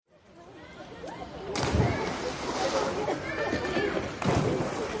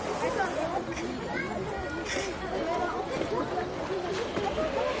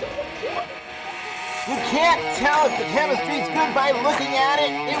can't tell if the chemistry's good by looking at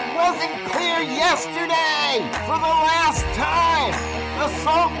it. It wasn't clear yesterday. For the last time, the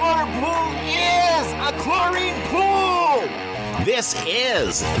saltwater pool is a chlorine pool. This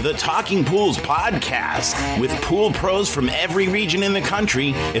is the Talking Pools podcast with pool pros from every region in the country.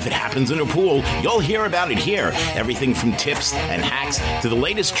 If it happens in a pool, you'll hear about it here. Everything from tips and hacks to the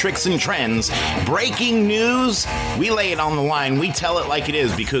latest tricks and trends. Breaking news, we lay it on the line. We tell it like it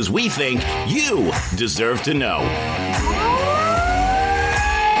is because we think you deserve to know.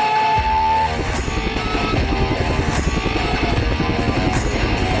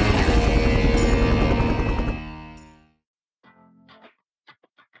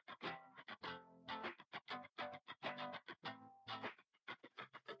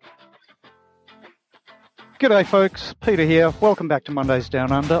 G'day folks, Peter here. Welcome back to Mondays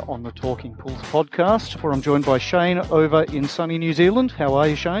Down Under on the Talking Pools podcast, where I'm joined by Shane over in sunny New Zealand. How are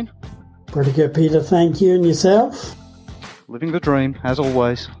you, Shane? Pretty good, Peter. Thank you. And yourself? Living the dream, as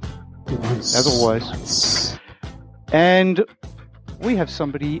always. Nice. As always. Nice. And we have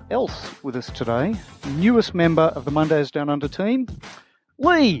somebody else with us today, newest member of the Mondays Down Under team,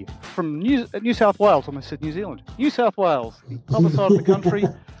 Lee from New South Wales. Almost said New Zealand. New South Wales, the other side of the country.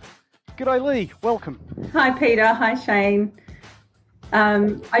 G'day, Lee. Welcome. Hi, Peter. Hi, Shane.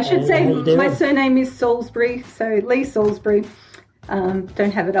 I should say my surname is Salisbury, so Lee Salisbury.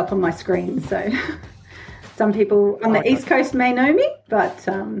 Don't have it up on my screen, so some people on the East Coast may know me, but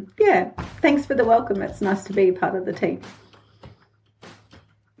yeah, thanks for the welcome. It's nice to be part of the team.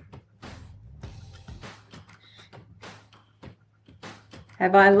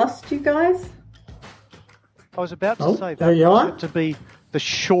 Have I lost you guys? I was about to say there you are. that to be the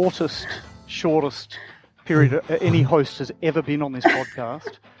shortest period any host has ever been on this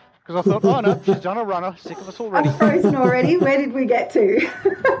podcast. Because I thought, oh no, she's done a runner, sick of us already. I'm frozen already. Where did we get to?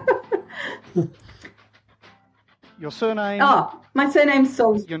 Your surname? Oh, my surname's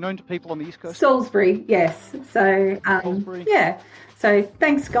Salisbury. You're known to people on the East Coast? Salisbury, yes. So, Salisbury. yeah. So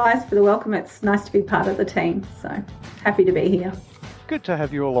thanks, guys, for the welcome. It's nice to be part of the team. So happy to be here. Good to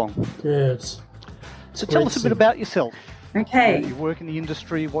have you along. Good. So tell us a bit about yourself. Okay. You work in the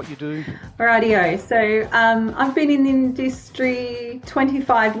industry, what you do. Rightio. So I've been in the industry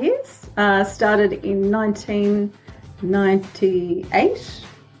 25 years. Started in 1998. Is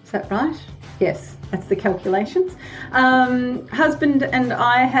that right? Yes, that's the calculations. Husband and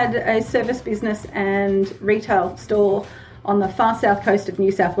I had a service business and retail store on the far south coast of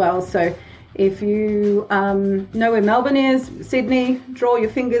New South Wales. So if you know where Melbourne is, Sydney, draw your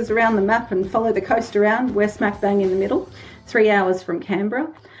fingers around the map and follow the coast around. We're smack bang in the middle, 3 hours from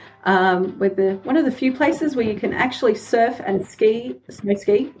Canberra. We're one of the few places where you can actually surf and snow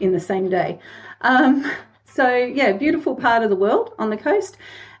ski in the same day. So yeah, beautiful part of the world on the coast.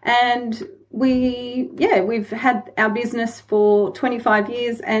 And we've had our business for 25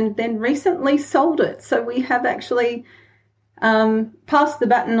 years and then recently sold it. So we have actually passed the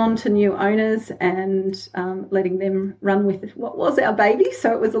baton on to new owners and letting them run with what was our baby.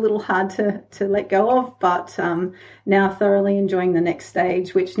 So it was a little hard to let go of, but now thoroughly enjoying the next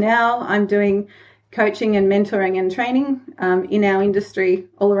stage, which now I'm doing coaching and mentoring and training in our industry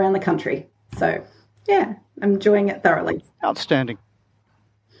all around the country. So yeah, I'm enjoying it thoroughly. Outstanding.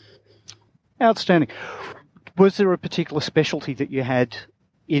 Was there a particular specialty that you had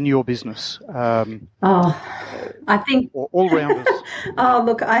in your business? I think all-rounders. Oh,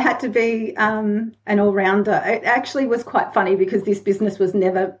 look, I had to be an all-rounder. It actually was quite funny because this business was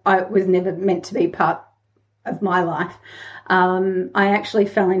never meant to be part of my life. I actually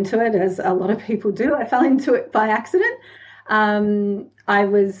fell into it, as a lot of people do. I fell into it by accident. I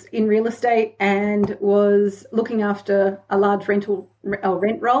was in real estate and was looking after a large rent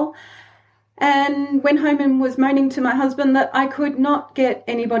roll, and went home and was moaning to my husband that I could not get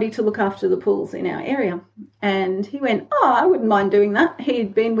anybody to look after the pools in our area. And he went, oh, I wouldn't mind doing that.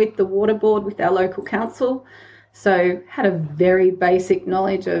 He'd been with the water board with our local council, so had a very basic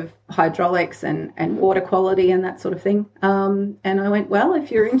knowledge of hydraulics and water quality and that sort of thing. And I went, well,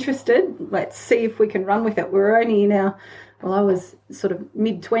 if you're interested, let's see if we can run with it. We're only in I was sort of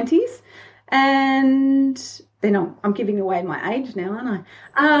mid-20s, and then I'm giving away my age now, aren't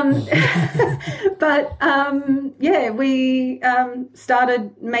I? But we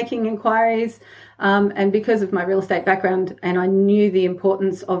started making inquiries, and because of my real estate background, and I knew the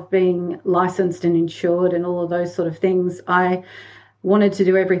importance of being licensed and insured and all of those sort of things, I wanted to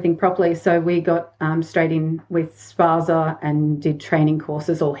do everything properly. So we got straight in with Spaza and did training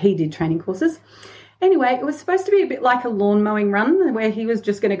courses, or he did training courses. Anyway, it was supposed to be a bit like a lawn mowing run where he was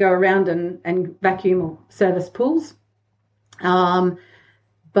just going to go around and vacuum or service pools.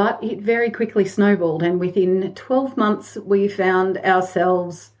 But it very quickly snowballed, and within 12 months, we found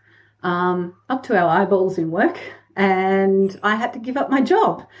ourselves up to our eyeballs in work, and I had to give up my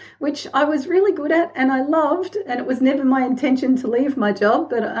job, which I was really good at and I loved, and it was never my intention to leave my job,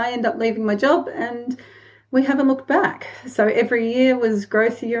 but I ended up leaving my job, and we haven't looked back. So every year was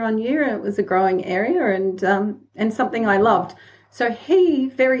growth year on year, and it was a growing area, and something I loved. So he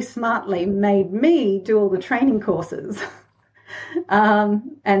very smartly made me do all the training courses.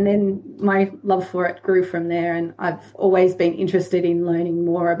 And then my love for it grew from there, and I've always been interested in learning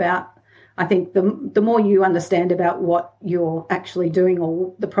more about, I think the more you understand about what you're actually doing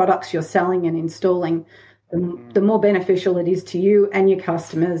or the products you're selling and installing, the more beneficial it is to you and your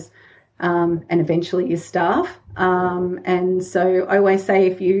customers, and eventually your staff. And so I always say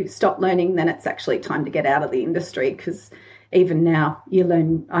if you stop learning, then it's actually time to get out of the industry, because even now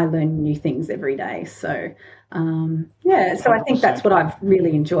I learn new things every day. So so I think that's what I've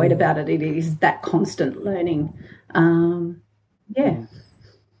really enjoyed about it. It is that constant learning. Yeah.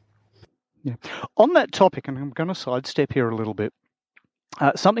 On that topic, and I'm going to sidestep here a little bit,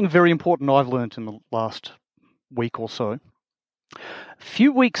 something very important I've learned in the last week or so. A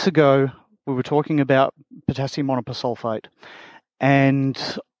few weeks ago, we were talking about potassium monopersulfate, and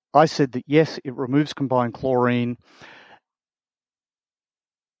I said that, yes, it removes combined chlorine.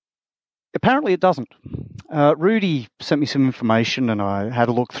 Apparently it doesn't. Rudy sent me some information, and I had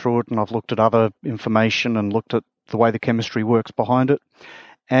a look through it, and I've looked at other information and looked at the way the chemistry works behind it.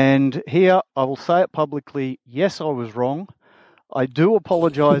 And here, I will say it publicly, yes, I was wrong. I do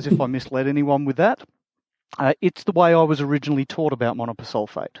apologise if I misled anyone with that. It's the way I was originally taught about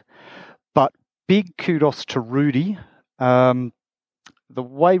monopersulfate. But big kudos to Rudy. The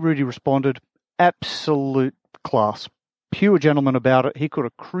way Rudy responded, absolute class. Pure gentleman about it. He could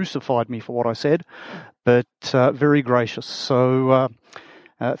have crucified me for what I said, but very gracious. So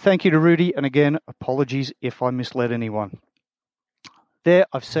thank you to Rudy. And again, apologies if I misled anyone. There,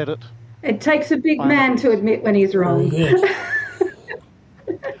 I've said it. It takes a big man to admit when he's wrong.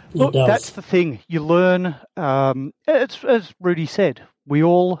 Look, that's the thing. You learn, it's, as Rudy said, we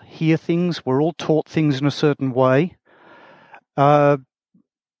all hear things, we're all taught things in a certain way.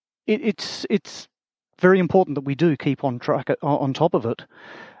 It's very important that we do keep on track, on top of it.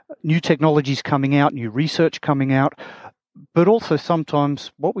 New technologies coming out, new research coming out, but also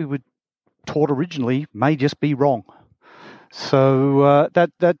sometimes what we were taught originally may just be wrong. So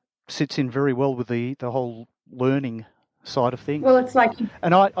that sits in very well with the whole learning side of things. Well, it's like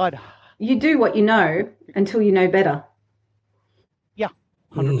you do what you know until you know better. Yeah,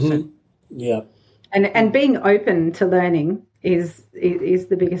 100%. Yeah, and being open to learning is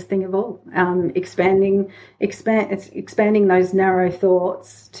the biggest thing of all. Expanding those narrow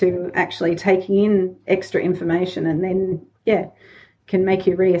thoughts to actually taking in extra information, and then can make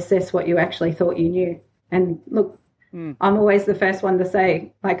you reassess what you actually thought you knew. And look. I'm always the first one to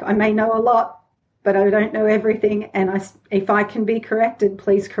say, like, I may know a lot, but I don't know everything. And if I can be corrected,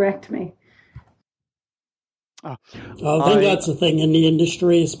 please correct me. I think that's the thing in the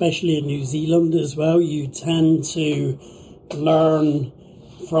industry, especially in New Zealand as well. You tend to learn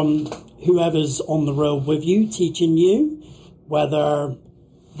from whoever's on the road with you, teaching you, whether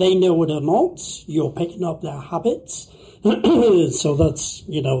they know it or not. You're picking up their habits. So that's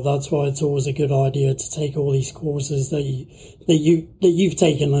why it's always a good idea to take all these courses that you've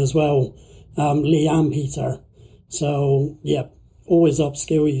taken as well, Lee and Peter. So always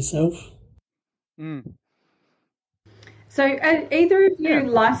upskill yourself. So are either of you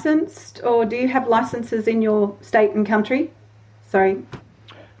licensed, or do you have licenses in your state and country? Sorry.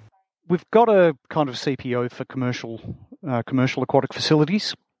 We've got a kind of CPO for commercial aquatic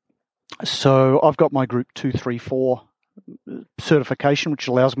facilities. So I've got my Group 234 certification, which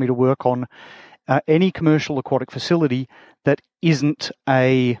allows me to work on any commercial aquatic facility that isn't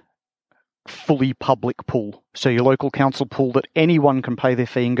a fully public pool. So your local council pool that anyone can pay their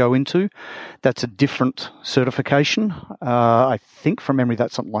fee and go into, that's a different certification. I think from memory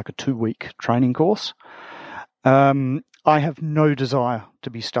that's something like a 2-week training course. I have no desire to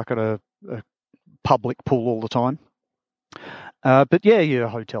be stuck at a public pool all the time. But your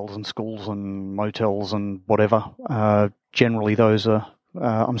hotels and schools and motels and whatever, generally those are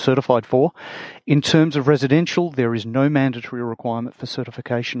I'm certified for. In terms of residential, there is no mandatory requirement for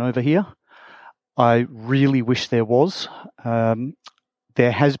certification over here. I really wish there was.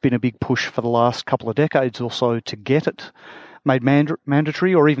 There has been a big push for the last couple of decades or so to get it made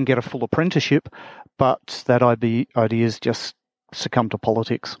mandatory or even get a full apprenticeship, but that idea has just succumbed to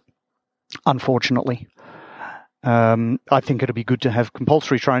politics, unfortunately. I think it'd be good to have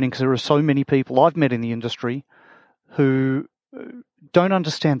compulsory training because there are so many people I've met in the industry who don't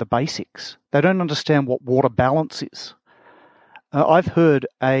understand the basics. They don't understand what water balance is. I've heard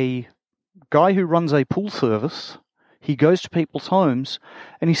a guy who runs a pool service, he goes to people's homes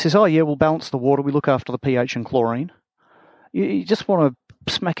and he says, oh yeah, we'll balance the water, we look after the pH and chlorine. You just want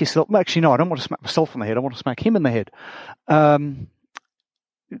to smack yourself. Actually, no, I don't want to smack myself in the head. I want to smack him in the head.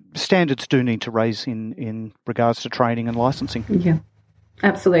 Standards do need to raise in regards to training and licensing. Yeah,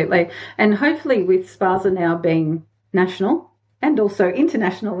 absolutely. And hopefully with SPASA now being national and also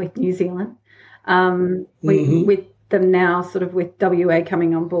international with New Zealand, with them now sort of with WA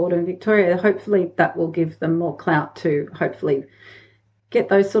coming on board and Victoria, hopefully that will give them more clout to hopefully get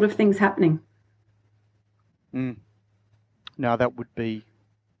those sort of things happening. No, that'd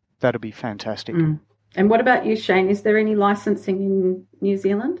be fantastic. And what about you, Shane? Is there any licensing in New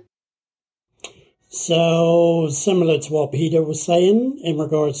Zealand? So similar to what Peter was saying in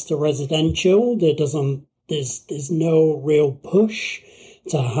regards to residential, there's no real push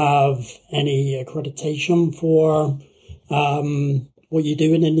to have any accreditation for what you're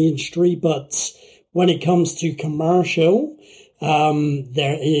doing in the industry. But when it comes to commercial,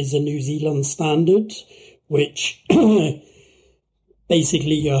 there is a New Zealand standard, which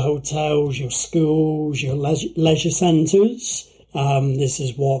basically your hotels, your schools, your leisure centres, this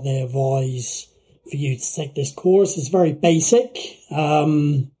is what they advise for you to take this course. It's very basic,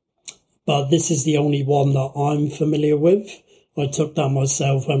 but this is the only one that I'm familiar with. I took that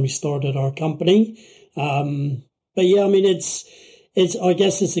myself when we started our company. But yeah, I mean, it's I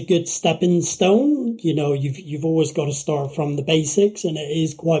guess it's a good stepping stone. You know, you've always got to start from the basics, and it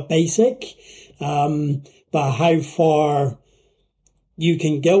is quite basic. But how far you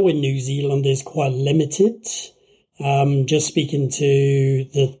can go in New Zealand is quite limited. Just speaking to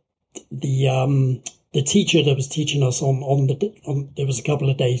the teacher that was teaching us on there was a couple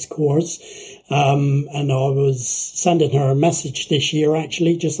of days course, and I was sending her a message this year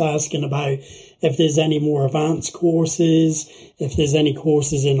actually, just asking about if there's any more advanced courses, if there's any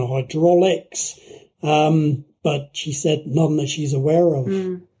courses in hydraulics, but she said none that she's aware of.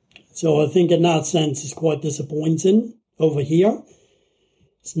 So I think in that sense it's quite disappointing over here.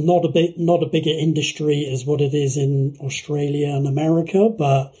 It's not a bigger industry as what it is in Australia and America,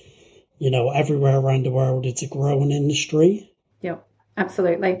 but you know, everywhere around the world, it's a growing industry. Yep,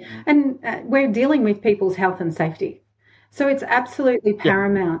 absolutely. And we're dealing with people's health and safety. So it's absolutely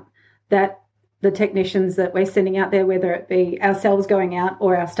paramount that the technicians that we're sending out there, whether it be ourselves going out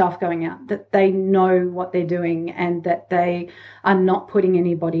or our staff going out, that they know what they're doing and that they are not putting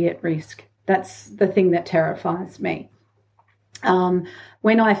anybody at risk. That's the thing that terrifies me.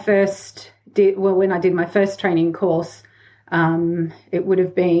 When I did my first training course, it would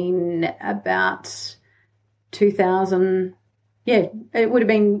have been about 2000. Yeah, it would have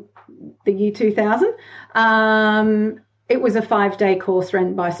been the year 2000. It was a 5-day course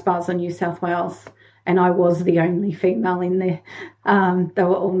run by SPASA New South Wales, and I was the only female in there. They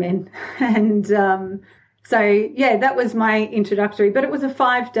were all men. And so, yeah, that was my introductory. But it was a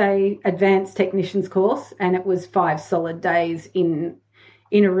 5-day advanced technician's course, and it was 5 solid days in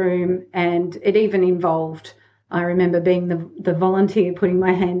a room, and it even involved, I remember being the volunteer putting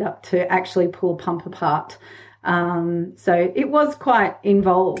my hand up to actually pull a pump apart. So it was quite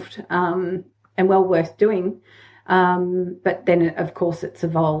involved and well worth doing. But then, of course, it's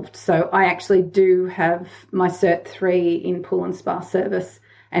evolved. So I actually do have my Cert 3 in pool and spa service,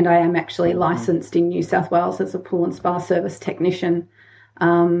 and I am actually licensed in New South Wales as a pool and spa service technician.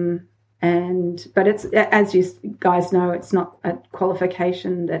 But it's, as you guys know, it's not a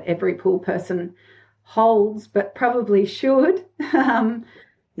qualification that every pool person holds, but probably should, and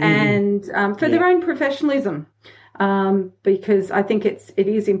for their own professionalism, because I think it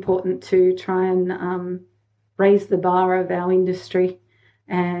is important to try and raise the bar of our industry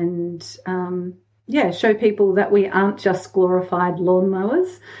and show people that we aren't just glorified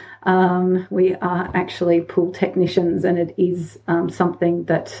lawnmowers. We are actually pool technicians, and it is something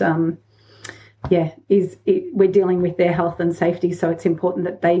that we're dealing with their health and safety, so it's important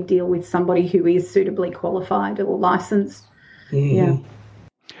that they deal with somebody who is suitably qualified or licensed. Yeah.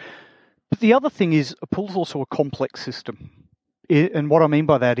 But the other thing is, a pool's also a complex system. And what I mean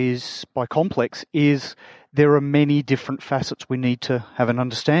by that is, by complex, is there are many different facets we need to have an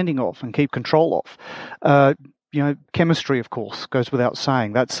understanding of and keep control of. Chemistry, of course, goes without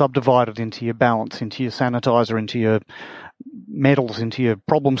saying. That's subdivided into your balance, into your sanitizer, into your metals, into your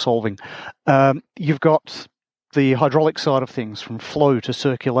problem solving. You've got the hydraulic side of things, from flow to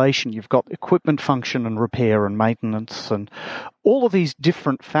circulation. You've got equipment function and repair and maintenance, and all of these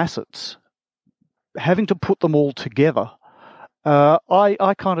different facets. Having to put them all together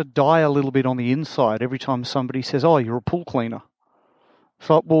I kind of die a little bit on the inside every time somebody says, "Oh, you're a pool cleaner."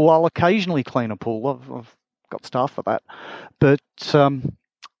 So, well, I'll occasionally clean a pool. I've got staff for that, but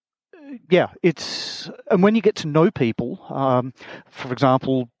yeah, and when you get to know people, for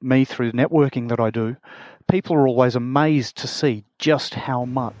example, me through the networking that I do, people are always amazed to see just how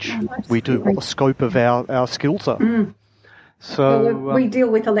much we do, what the scope of our skills are. Mm. So we deal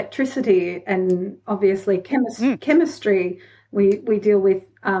with electricity and obviously chemistry. We deal with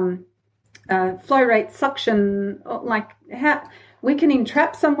flow rate, suction, like how we can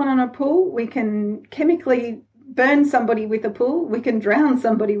entrap someone on a pool. We can chemically burn somebody with a pool. We can drown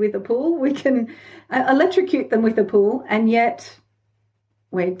somebody with a pool. We can electrocute them with a pool, and yet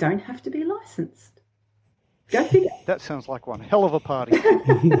we don't have to be licensed. Go figure. That sounds like one hell of a party.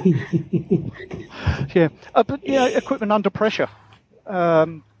 Yeah, but yeah, equipment under pressure.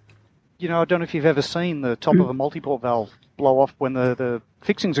 You know, I don't know if you've ever seen the top of a multi-port valve blow off when the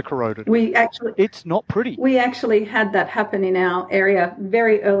fixings are corroded. It's not pretty. We actually had that happen in our area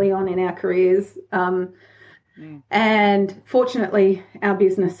very early on in our careers. And fortunately, our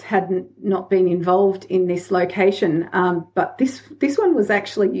business had not been involved in this location. But this one was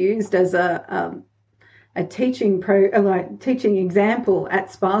actually used as a teaching teaching example at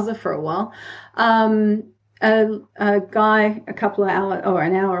Spaza for a while. A guy a couple of hours or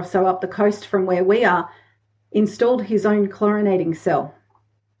an hour or so up the coast from where we are installed his own chlorinating cell,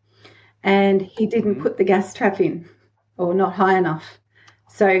 and he didn't put the gas trap in, or not high enough.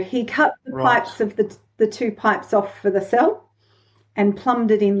 So he cut the pipes of the two pipes off for the cell and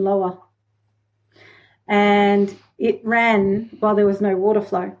plumbed it in lower, and it ran while there was no water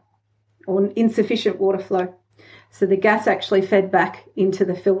flow or insufficient water flow. So the gas actually fed back into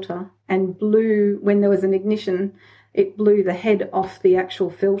the filter and blew, when there was an ignition, it blew the head off the actual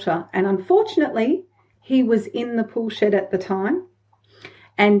filter. And unfortunately, he was in the pool shed at the time,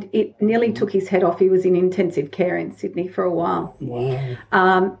 and it nearly took his head off. He was in intensive care in Sydney for a while.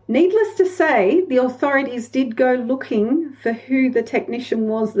 Wow. Needless to say, the authorities did go looking for who the technician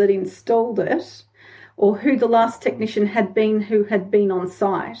was that installed it, or who the last technician had been who had been on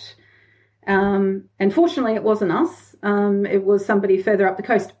site. And fortunately, it wasn't us. It was somebody further up the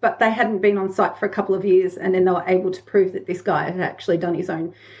coast, but they hadn't been on site for a couple of years, and then they were able to prove that this guy had actually done his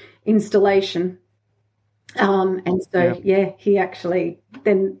own installation. And so, he actually,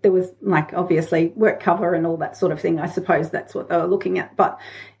 then there was like obviously work cover and all that sort of thing. I suppose that's what they were looking at. But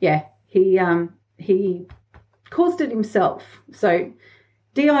yeah, he caused it himself. So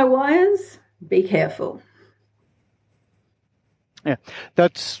DIYers, be careful. Yeah,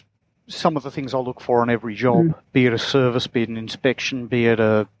 that's some of the things I look for on every job, be it a service, be it an inspection, be it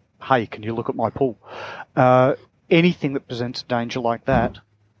a, hey, can you look at my pool? Anything that presents a danger like that,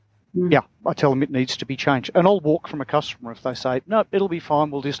 yeah, I tell them it needs to be changed. And I'll walk from a customer if they say, no, it'll be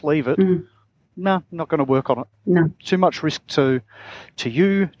fine, we'll just leave it. No, not going to work on it. No. Too much risk to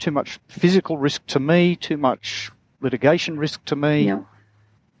you, too much physical risk to me, too much litigation risk to me. No.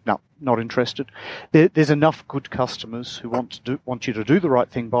 No, not interested. There's enough good customers who want you to do the right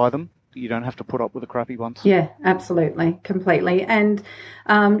thing by them. You don't have to put up with the crappy ones. Yeah, absolutely, completely. And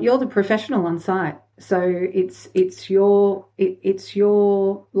you're the professional on site, so it's your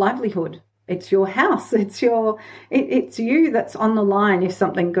livelihood. It's your house. It's you that's on the line if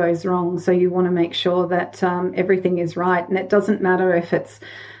something goes wrong. So you want to make sure that everything is right, and it doesn't matter if it's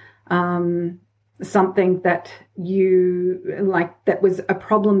something that you like that was a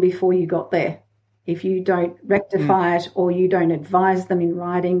problem before you got there. If you don't rectify it, or you don't advise them in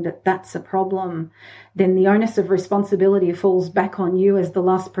writing that that's a problem, then the onus of responsibility falls back on you as the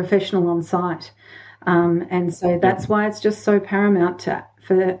last professional on site. And so that's why it's just so paramount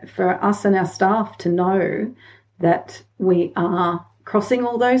for us and our staff to know that we are crossing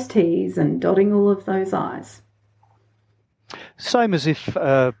all those T's and dotting all of those I's. Same as if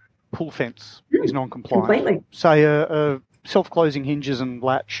pool fence is non-compliant. Completely. Say self-closing hinges and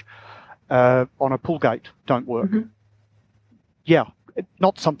latch on a pool gate don't work. Yeah,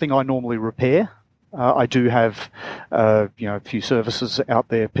 not something I normally repair. I do have a few services out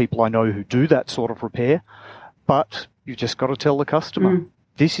there, people I know who do that sort of repair, but you've just got to tell the customer,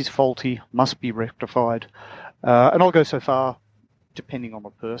 this is faulty, must be rectified. And I'll go so far, depending on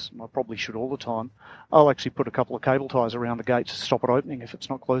the person, I probably should all the time, I'll actually put a couple of cable ties around the gate to stop it opening if it's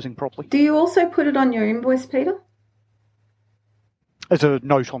not closing properly. Do you also put it on your invoice, Peter? As a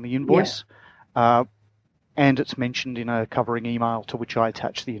note on the invoice, and it's mentioned in a covering email to which I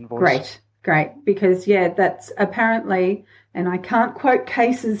attach the invoice. Great. great. Because, that's apparently, and I can't quote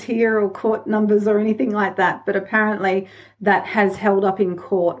cases here or court numbers or anything like that, but apparently that has held up in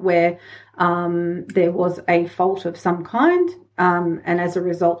court where there was a fault of some kind, and as a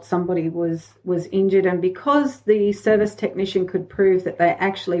result somebody was injured. And because the service technician could prove that they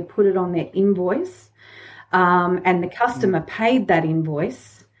actually put it on their invoice, and the customer paid that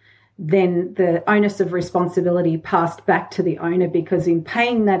invoice, then the onus of responsibility passed back to the owner, because in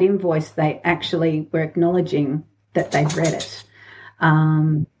paying that invoice, they actually were acknowledging that they'd read it.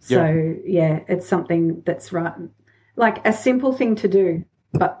 It's something that's right, like a simple thing to do,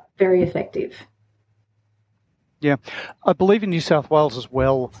 but very effective. Yeah. I believe in New South Wales as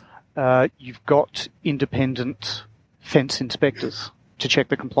well, you've got independent fence inspectors to check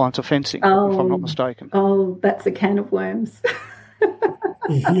the compliance of fencing, if I'm not mistaken. Oh, that's a can of worms.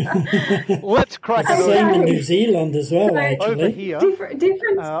 Let's crack it Same in New Zealand as well, actually. Over here,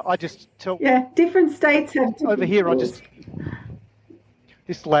 different states have different over here. rules.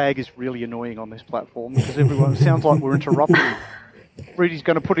 This lag is really annoying on this platform because everyone sounds like we're interrupting. Rudy's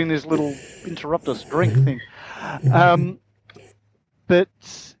going to put in his little interrupt us drink thing. But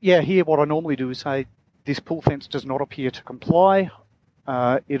here what I normally do is say this pool fence does not appear to comply.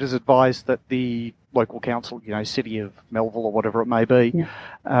 It is advised that the local council, city of Melville or whatever it may be,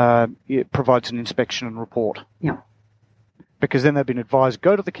 it provides an inspection and report. Yeah. Because then they've been advised,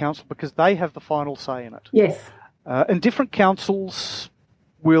 go to the council because they have the final say in it. Yes. And different councils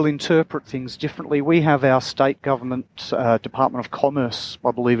will interpret things differently. We have our state government, Department of Commerce,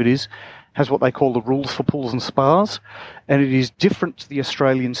 I believe it is, has what they call the rules for pools and spas, and it is different to the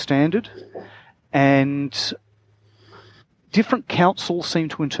Australian standard. And different councils seem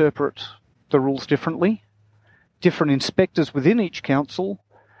to interpret the rules differently. Different inspectors within each council,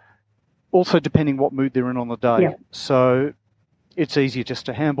 also depending what mood they're in on the day. Yeah. So it's easier just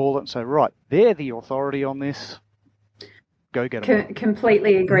to handball it and say, right, they're the authority on this. Go get them.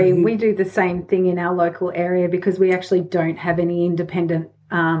 Completely agree. We do the same thing in our local area because we actually don't have any independent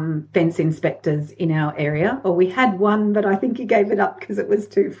fence inspectors in our area. Or we had one, but I think he gave it up because it was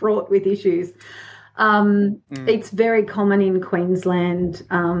too fraught with issues. It's very common in Queensland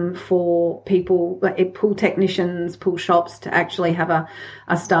for people, like pool technicians, pool shops, to actually have a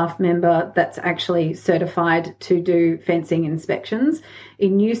staff member that's actually certified to do fencing inspections.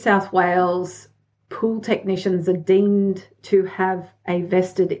 In New South Wales, pool technicians are deemed to have a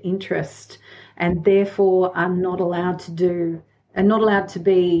vested interest and therefore are not allowed to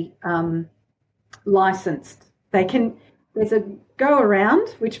be licensed. There's a go around,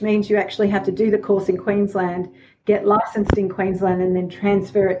 which means you actually have to do the course in Queensland, get licensed in Queensland, and then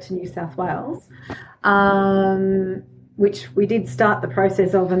transfer it to New South Wales, which we did start the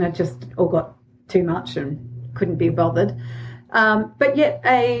process of, and it just all got too much and couldn't be bothered.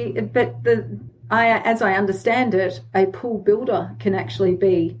 As I understand it, a pool builder can actually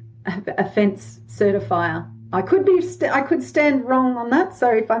be a fence certifier. I could stand wrong on that, so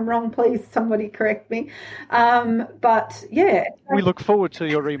if I'm wrong, please somebody correct me. We look forward to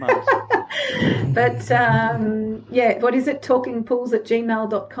your emails. What is it?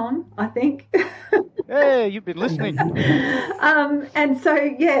 talkingpools@gmail.com, I think. Yeah, you've been listening. But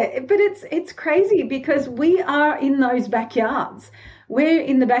it's crazy because we are in those backyards. We're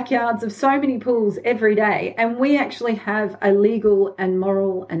in the backyards of so many pools every day, and we actually have a legal and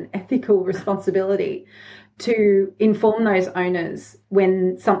moral and ethical responsibility to inform those owners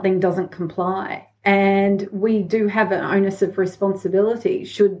when something doesn't comply. And we do have an onus of responsibility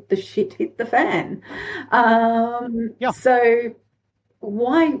should the shit hit the fan. So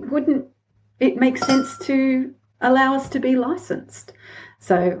why wouldn't it make sense to allow us to be licensed?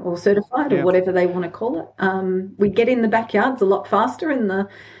 Or certified, or whatever they want to call it. We'd get in the backyards a lot faster and the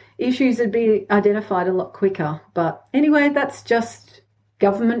issues would be identified a lot quicker. But anyway, that's just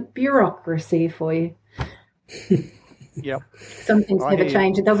government bureaucracy for you. Yep. Some things never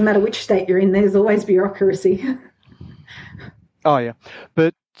change. It doesn't matter which state you're in, there's always bureaucracy. Oh, yeah.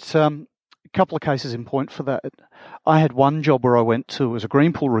 But a couple of cases in point for that. I had one job where I went to, it was a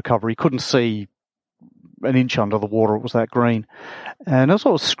green pool recovery, couldn't see an inch under the water, it was that green. And as I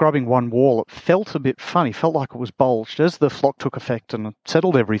was scrubbing one wall, it felt a bit funny, felt like it was bulged. As the flock took effect and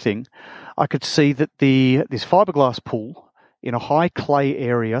settled everything, I could see that this fiberglass pool in a high clay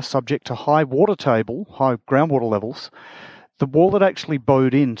area, subject to high water table, high groundwater levels, the wall had actually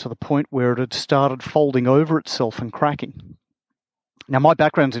bowed in to the point where it had started folding over itself and cracking. Now, my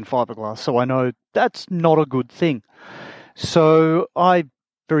background's in fiberglass, so I know that's not a good thing. So I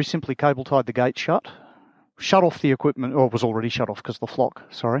very simply cable tied the gate shut off the equipment, or it was already shut off because the flock,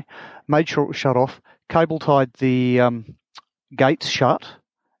 made sure it was shut off, cable tied the gates shut,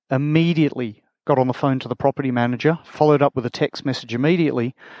 immediately got on the phone to the property manager, followed up with a text message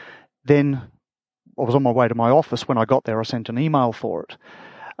immediately. Then I was on my way to my office. When I got there, I sent an email for it.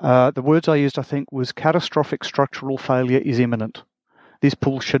 The words I used, I think, was catastrophic structural failure is imminent. This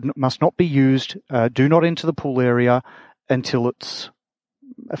pool must not be used. Do not enter the pool area until it's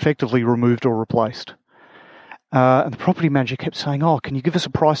effectively removed or replaced. And the property manager kept saying, "Oh, can you give us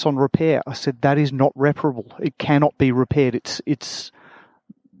a price on repair?" I said, "That is not reparable. It cannot be repaired. It's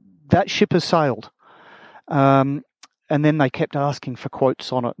that ship has sailed." And then they kept asking for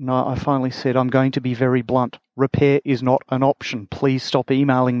quotes on it. And I finally said, "I'm going to be very blunt. Repair is not an option. Please stop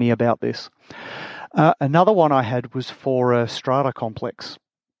emailing me about this." Another one I had was for a strata complex.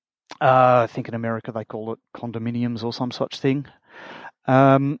 I think in America they call it condominiums or some such thing.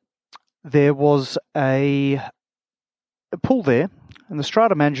 There was a pool there, and the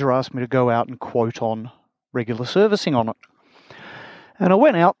strata manager asked me to go out and quote on regular servicing on it. And I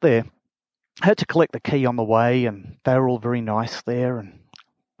went out there. I had to collect the key on the way, and they were all very nice there, and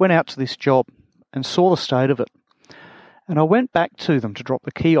went out to this job and saw the state of it. And I went back to them to drop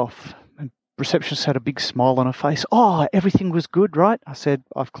the key off, and the receptionist had a big smile on her face. "Oh, everything was good, right?" I said,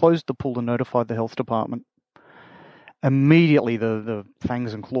 "I've closed the pool and notified the health department." Immediately the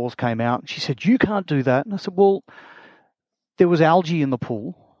fangs and claws came out. She said, "You can't do that." And I said, "Well, there was algae in the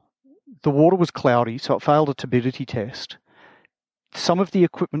pool. The water was cloudy, so it failed a turbidity test. Some of the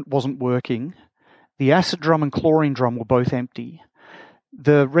equipment wasn't working. The acid drum and chlorine drum were both empty.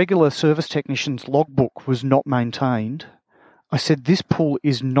 The regular service technician's logbook was not maintained." I said, "This pool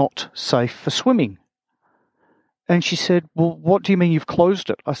is not safe for swimming." And she said, "Well, what do you mean you've closed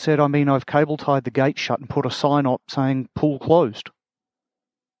it?" I said, "I've cable tied the gate shut and put a sign up saying pool closed.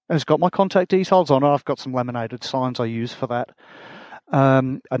 And it's got my contact details on it. I've got some laminated signs I use for that."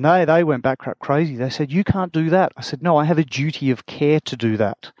 And they went back crazy. They said, "You can't do that." I said, "No, I have a duty of care to do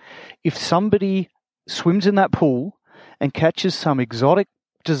that. If somebody swims in that pool and catches some exotic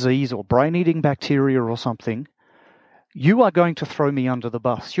disease or brain-eating bacteria or something, you are going to throw me under the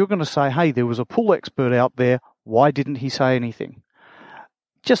bus. You're going to say, 'Hey, there was a pool expert out there. Why didn't he say anything?'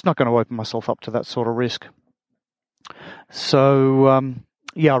 Just not going to open myself up to that sort of risk." So,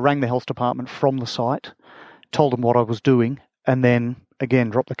 I rang the health department from the site, told them what I was doing, and then,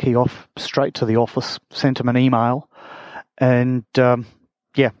 again, dropped the key off straight to the office, sent them an email, and,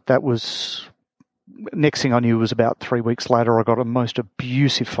 that was... Next thing I knew was about 3 weeks later, I got a most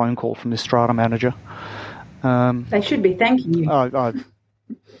abusive phone call from this strata manager. They should be thanking you.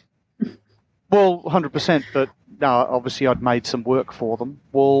 Well, 100%, but no, obviously I'd made some work for them.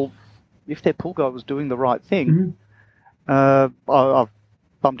 Well, if their pool guy was doing the right thing, I've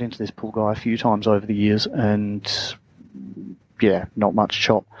bumped into this pool guy a few times over the years, and not much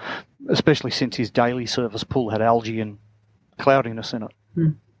chop, especially since his daily service pool had algae and cloudiness in it.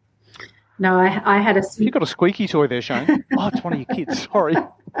 No, I had a... You got a squeaky toy there, Shane. Oh, it's one of your kids, sorry.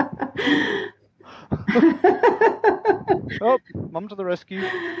 Oh, mum to the rescue.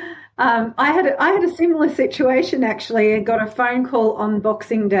 I had a similar situation, actually. I got a phone call on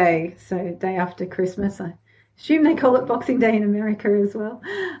Boxing Day, so day after Christmas. I assume they call it Boxing Day in America as well.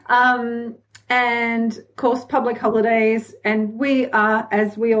 And, of course, public holidays. And we are,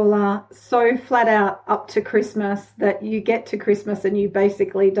 as we all are, so flat out up to Christmas that you get to Christmas and you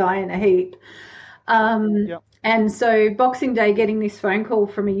basically die in a heap. And so Boxing Day, getting this phone call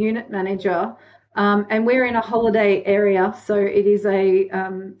from a unit manager, and we're in a holiday area, so it is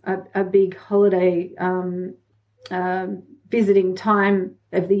a big holiday visiting time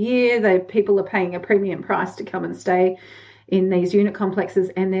of the year. People are paying a premium price to come and stay in these unit complexes,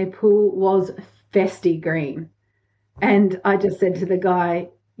 and their pool was festy green. And I just said to the guy,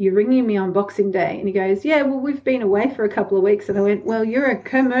 "You're ringing me on Boxing Day?" And he goes, "Yeah, well, we've been away for a couple of weeks." And I went, "Well, you're a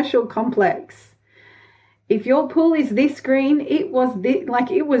commercial complex. If your pool is this green, it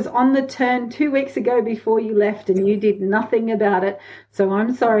was on the turn 2 weeks ago before you left, and you did nothing about it. So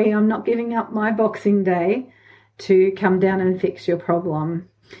I'm sorry, I'm not giving up my Boxing Day to come down and fix your problem.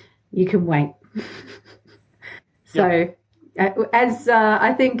 You can wait." So, as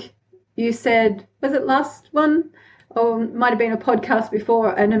I think you said, was it last one, or might have been a podcast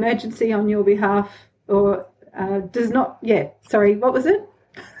before, an emergency on your behalf, or does not? Yeah, sorry, what was it?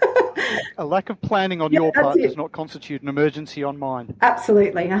 A lack of planning on your part does not constitute an emergency on mine.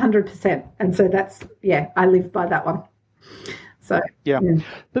 Absolutely, 100%. And so I live by that one. So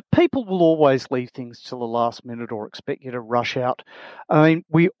But people will always leave things till the last minute or expect you to rush out. I mean,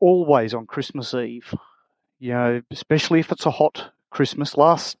 we always on Christmas Eve, especially if it's a hot Christmas.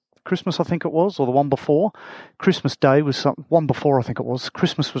 Last Christmas, I think it was, or the one before. Christmas Day was one before, I think it was.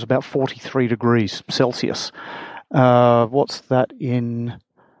 Christmas was about 43 degrees Celsius. What's that in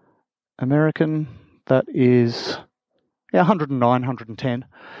American, that is 109, 110.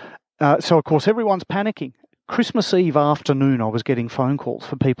 So, of course, everyone's panicking. Christmas Eve afternoon, I was getting phone calls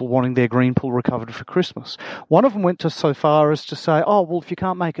for people wanting their green pool recovered for Christmas. One of them went so far as to say, oh, well, if you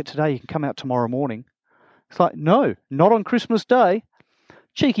can't make it today, you can come out tomorrow morning. It's like, no, not on Christmas Day.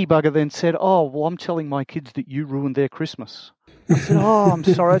 Cheeky bugger then said, oh, well, I'm telling my kids that you ruined their Christmas. I said, oh, I'm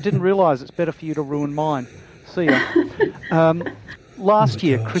sorry, I didn't realise it's better for you to ruin mine. See ya. Last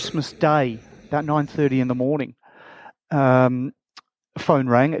year, Christmas Day, about 9:30 in the morning, phone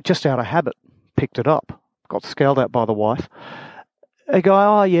rang, just out of habit, picked it up, got scowled at by the wife. A guy,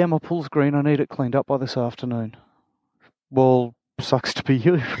 oh, yeah, my pool's green, I need it cleaned up by this afternoon. Well, sucks to be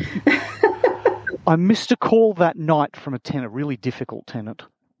you. I missed a call that night from a tenant, a really difficult tenant.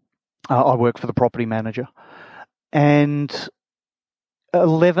 I work for the property manager. And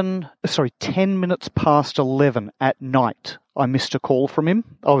 10 minutes past 11 at night, I missed a call from him.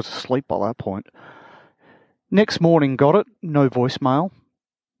 I was asleep by that point. Next morning, got it, no voicemail.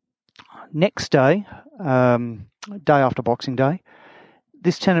 Next day, day after Boxing Day,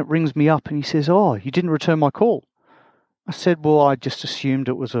 this tenant rings me up and he says, oh, you didn't return my call. I said, well, I just assumed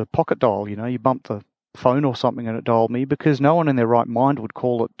it was a pocket dial. You know, you bumped the phone or something and it dialed me, because no one in their right mind would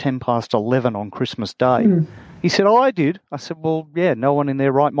call at 10 past 11 on Christmas Day. He said, oh, I did. I said, well, yeah, no one in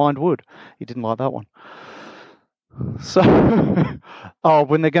their right mind would. He didn't like that one. So,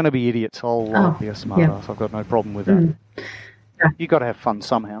 when they're going to be idiots, I'll be a smart ass. I've got no problem with that. You got to have fun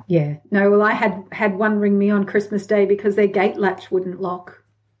somehow. Yeah. No, well, I had one ring me on Christmas Day because their gate latch wouldn't lock.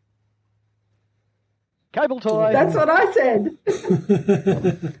 Cable tie. That's what I said.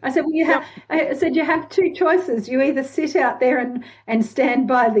 I said, well, you have two choices. You either sit out there and stand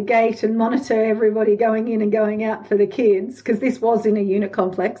by the gate and monitor everybody going in and going out for the kids, because this was in a unit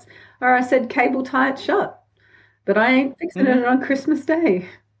complex, or I said, cable tie it shut. But I ain't fixing it on Christmas Day.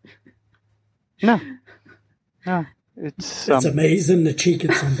 No. It's amazing, the cheek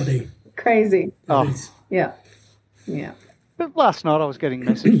of somebody. Crazy. Yeah. But last night I was getting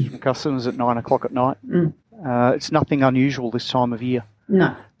messages from customers at 9 o'clock at night. It's nothing unusual this time of year.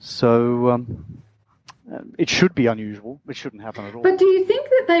 No. So it should be unusual. It shouldn't happen at all. But do you think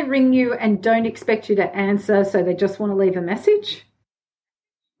that they ring you and don't expect you to answer, so they just want to leave a message?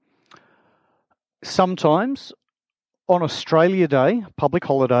 Sometimes. On Australia Day, public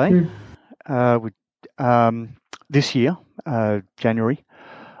holiday, this year, January,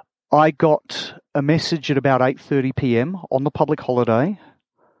 I got a message at about 8:30 p.m. on the public holiday,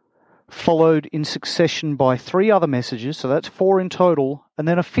 followed in succession by 3 other messages, so that's 4 in total, and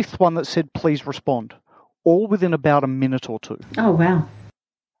then a 5th one that said, please respond, all within about a minute or 2. Oh, wow.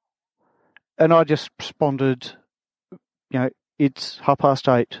 And I just responded, it's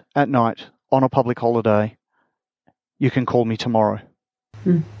 8:30 at night on a public holiday. You can call me tomorrow.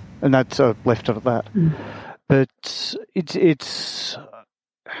 And that's left it at that. But it's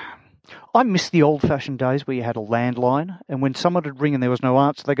I miss the old-fashioned days where you had a landline, and when someone would ring and there was no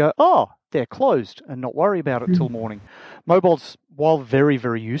answer, they go, oh, they're closed, and not worry about it till morning. Mobiles, while very,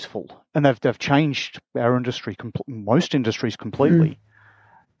 very useful, and they've changed our industry, most industries completely,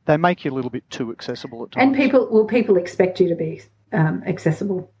 they make you a little bit too accessible at times. And people expect you to be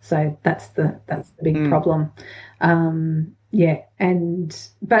accessible, so that's the big problem.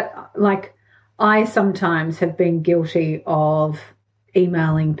 But like, I sometimes have been guilty of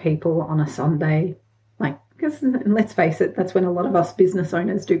emailing people on a Sunday, because let's face it, that's when a lot of us business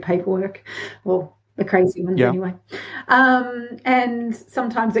owners do paperwork, or the crazy ones anyway. And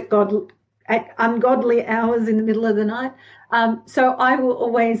sometimes at ungodly hours in the middle of the night. So I will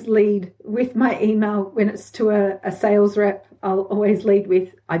always lead with my email when it's to a sales rep. I'll always lead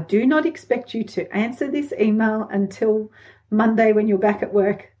with, I do not expect you to answer this email until Monday when you're back at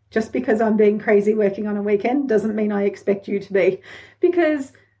work. Just because I'm being crazy working on a weekend doesn't mean I expect you to be.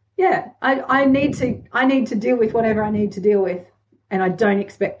 Because, I need to deal with whatever I need to deal with, and I don't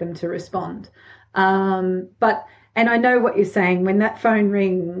expect them to respond. And I know what you're saying. When that phone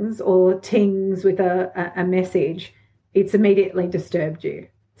rings or tings with a message, it's immediately disturbed you.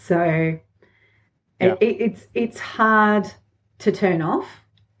 So it's hard to turn off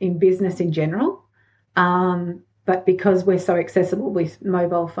in business in general. But because we're so accessible with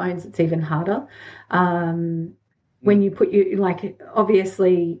mobile phones, it's even harder. When you put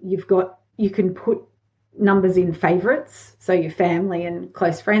obviously you can put numbers in favourites, so your family and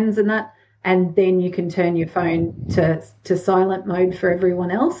close friends and that, and then you can turn your phone to silent mode for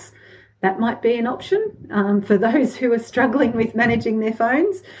everyone else. That might be an option for those who are struggling with managing their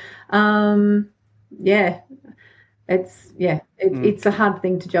phones. It's a hard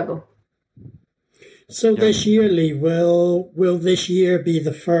thing to juggle. So this year, Lee, will this year be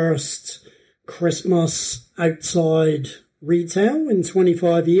the first Christmas outside retail in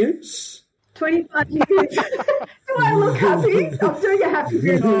 25 years? 25 years. Do I look happy? I'm doing a happy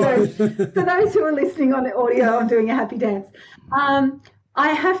dance. For those who are listening on the audio, I'm doing a happy dance. I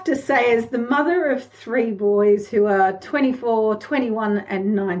have to say, as the mother of 3 boys who are 24, 21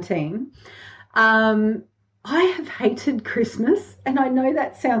 and 19, I have hated Christmas, and I know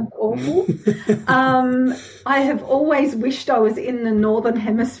that sounds awful. I have always wished I was in the Northern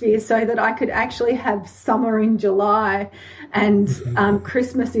Hemisphere so that I could actually have summer in July and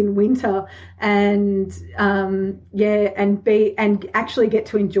Christmas in winter, and and actually get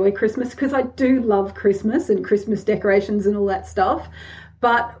to enjoy Christmas, because I do love Christmas and Christmas decorations and all that stuff.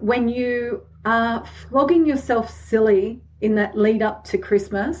 But when you are flogging yourself silly in that lead up to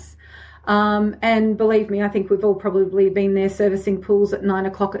Christmas, and believe me, I think we've all probably been there servicing pools at 9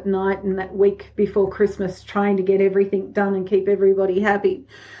 o'clock at night and that week before Christmas, trying to get everything done and keep everybody happy.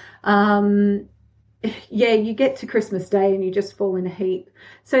 You get to Christmas Day and you just fall in a heap.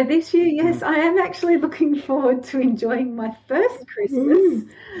 So this year, yes, I am actually looking forward to enjoying my first Christmas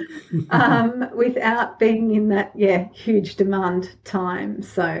without being in that, huge demand time.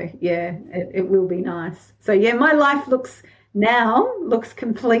 So, it will be nice. So, my life looks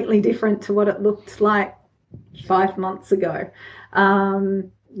completely different to what it looked like 5 months ago. So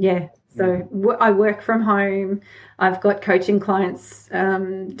I work from home. I've got coaching clients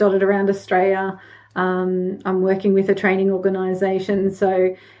dotted around Australia. I'm working with a training organisation.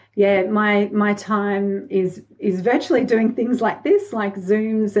 So, my time is virtually doing things like this, like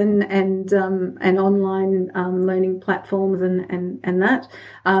Zooms and online learning platforms and that.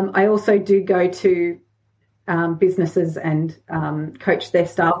 I also do go to businesses and coach their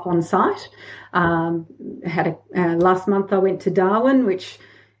staff on site. Last month I went to Darwin, which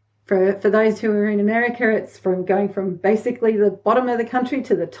for those who are in America, it's going from basically the bottom of the country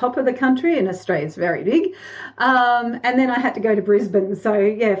to the top of the country, and Australia's very big. And then I had to go to Brisbane.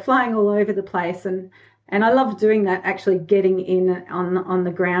 So flying all over the place, and I love doing that, actually getting in on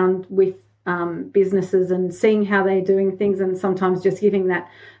the ground with businesses and seeing how they're doing things, and sometimes just giving that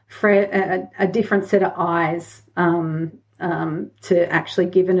a different set of eyes to actually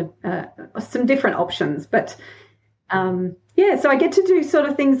give some different options. But so I get to do sort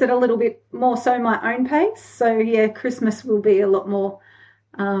of things that are a little bit more so my own pace. So Christmas will be a lot more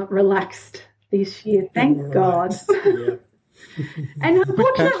relaxed this year. Thank God. Yeah. And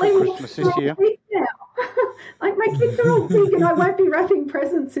unfortunately, Christmas this year. Now. Like, my kids are all big, and I won't be wrapping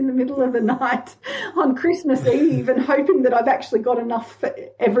presents in the middle of the night on Christmas Eve and hoping that I've actually got enough for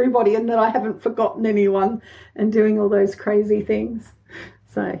everybody and that I haven't forgotten anyone and doing all those crazy things.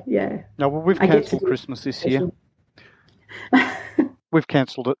 So, No, well, we've cancelled Christmas this year. We've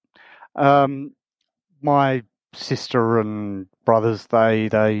cancelled it. My sister and brothers,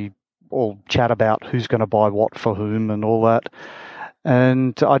 they all chat about who's going to buy what for whom and all that.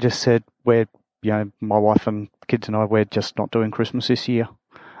 And I just said, my wife and kids and I, we're just not doing Christmas this year.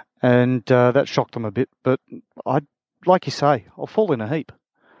 And that shocked them a bit. But like you say, I'll fall in a heap.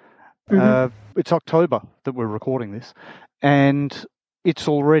 It's October that we're recording this, and it's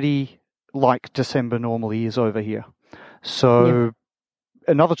already like December normally is over here. So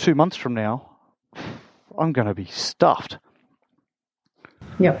another 2 months from now, I'm going to be stuffed.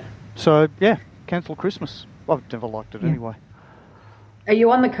 Yep. So, cancel Christmas. I've never liked it anyway. Are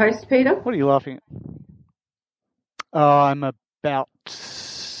you on the coast, Peter? What are you laughing at? I'm about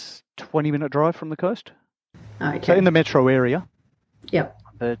 20-minute drive from the coast. Okay. So in the metro area. Yep.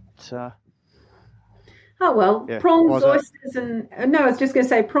 But... prawns, oysters, and... No, I was just going to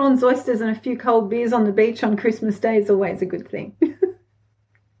say prawns, oysters, and a few cold beers on the beach on Christmas Day is always a good thing.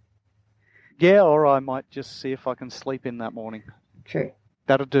 Or I might just see if I can sleep in that morning. True.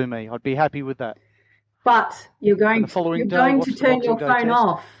 That'll do me. I'd be happy with that. But you're going to turn your phone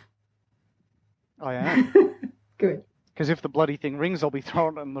off. I am. Good. Because if the bloody thing rings, I'll be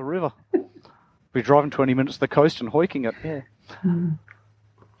throwing it in the river. Be driving 20 minutes to the coast and hoiking it. Yeah.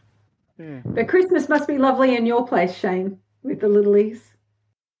 But Christmas must be lovely in your place, Shane, with the littlies.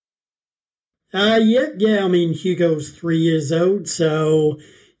 I mean, Hugo's 3 years old, so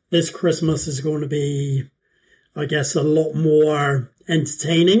this Christmas is going to be, I guess, a lot more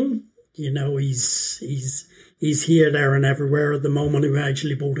entertaining. He's here, there, and everywhere at the moment. We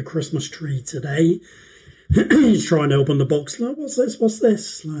actually bought a Christmas tree today. He's trying to open the box. Like, what's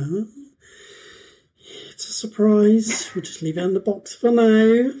this? Like, it's a surprise. We'll just leave it in the box for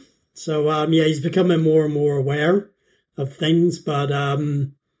now. So, he's becoming more and more aware of things. But, I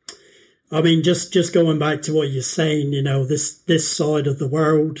mean, just going back to what you're saying, this side of the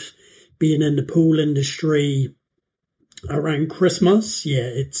world, being in the pool industry around Christmas,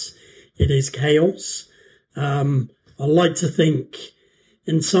 it is chaos. I like to think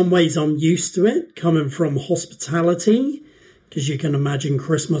in some ways I'm used to it coming from hospitality, because you can imagine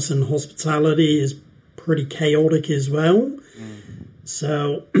Christmas and hospitality is pretty chaotic as well.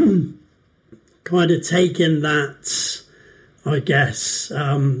 So kind of taking that, I guess,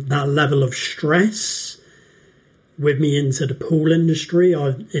 that level of stress with me into the pool industry,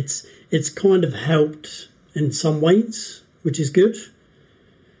 it's kind of helped in some ways, which is good.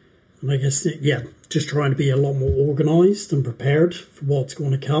 And I guess, just trying to be a lot more organised and prepared for what's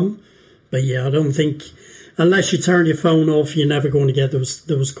going to come. But I don't think, unless you turn your phone off, you're never going to get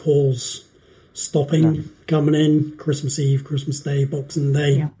those calls stopping, coming in, Christmas Eve, Christmas Day, Boxing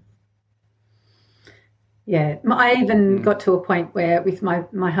Day. Yeah, I even got to a point where with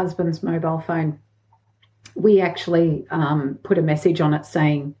my husband's mobile phone, we actually put a message on it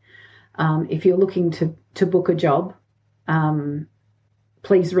saying, if you're looking to book a job,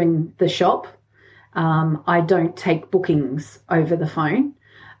 please ring the shop. I don't take bookings over the phone.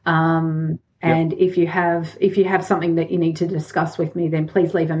 And if you have something that you need to discuss with me, then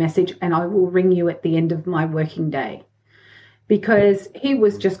please leave a message and I will ring you at the end of my working day. Because he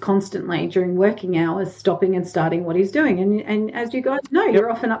was just constantly during working hours stopping and starting what he's doing. And as you guys know,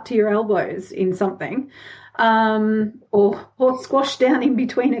 you're often up to your elbows in something, or squashed down in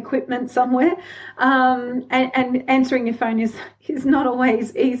between equipment somewhere. And answering your phone is not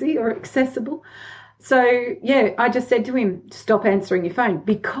always easy or accessible. So, I just said to him, stop answering your phone,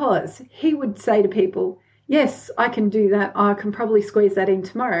 because he would say to people, yes, I can do that. I can probably squeeze that in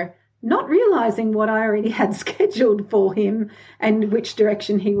tomorrow, not realising what I already had scheduled for him and which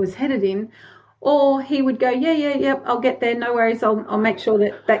direction he was headed in. Or he would go, I'll get there, no worries, I'll make sure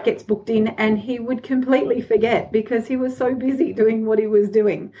that gets booked in. And he would completely forget because he was so busy doing what he was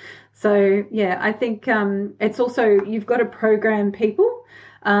doing. So, I think it's also, you've got to program people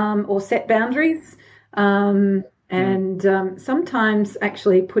or set boundaries. And sometimes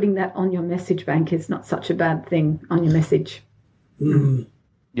actually putting that on your message bank is not such a bad thing on your message.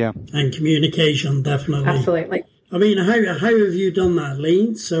 Yeah. And communication, definitely. Absolutely. I mean, how have you done that,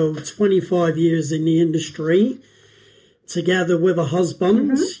 Lee? So 25 years in the industry, together with a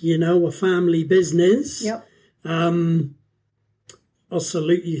husband, a family business. Yep. I'll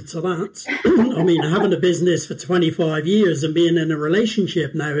salute you to that. I mean, having a business for 25 years and being in a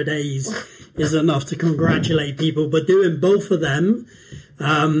relationship nowadays is enough to congratulate people. But doing both of them,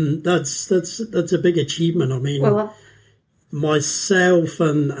 that's a big achievement. I mean, myself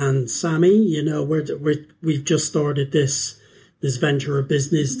and Sammy, we've just started this venture of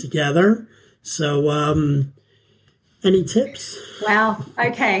business together. So, any tips? Wow.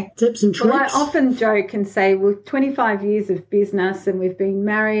 Okay. Tips and tricks? Well, I often joke and say, with 25 years of business and we've been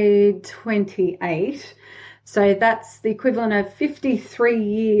married 28. So that's the equivalent of 53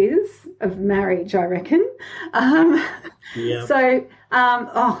 years of marriage, I reckon. So,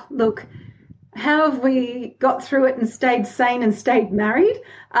 look, how have we got through it and stayed sane and stayed married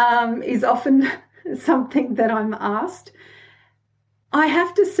is often something that I'm asked. I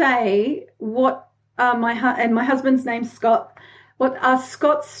have to say my husband's name's Scott. What are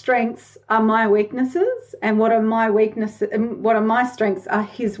Scott's strengths are my weaknesses, and what are my weaknesses and what are my strengths are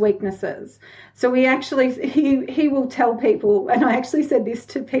his weaknesses. So he will tell people, and I actually said this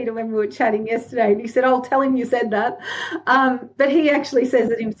to Peter when we were chatting yesterday, and he said, "I'll tell him you said that," but he actually says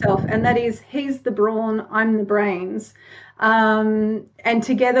it himself, and that is, he's the brawn, I'm the brains, and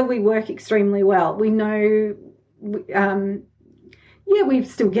together we work extremely well. We know. We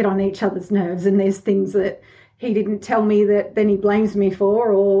still get on each other's nerves, and there's things that he didn't tell me that then he blames me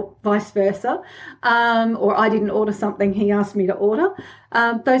for, or vice versa, or I didn't order something he asked me to order.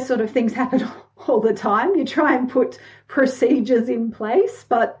 Those sort of things happen all the time. You try and put procedures in place,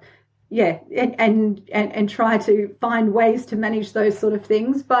 but and try to find ways to manage those sort of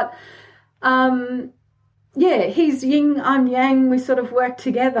things. But he's yin, I'm yang. We sort of work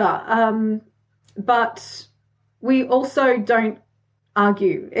together, but we also don't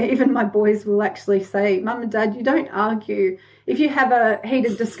argue. Even my boys will actually say, Mum and Dad, you don't argue. If you have a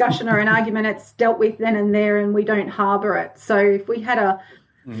heated discussion or an argument, it's dealt with then and there, and we don't harbour it. So if we had a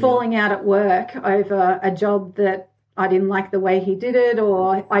falling out at work over a job that I didn't like the way he did it,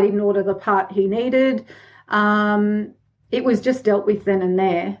 or I didn't order the part he needed, it was just dealt with then and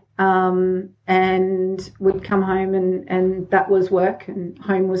there. And we'd come home and that was work and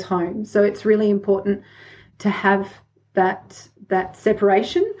home was home. So it's really important to have that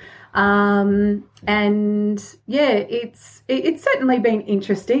separation. And yeah, it's certainly been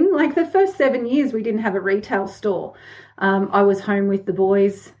interesting. Like the first 7 years, we didn't have a retail store. I was home with the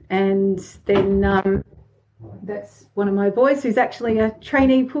boys, and then that's one of my boys who's actually a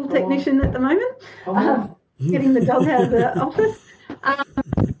trainee pool technician at the moment, getting the dog out of the office.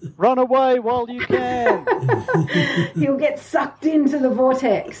 Run away while you can. He'll get sucked into the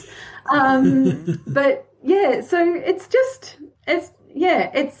vortex. But yeah, so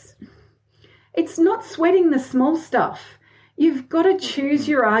it's not sweating the small stuff. You've got to choose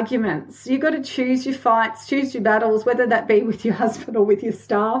your arguments. You've got to choose your fights, choose your battles, whether that be with your husband or with your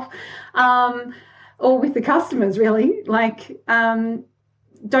staff, or with the customers, really. Like,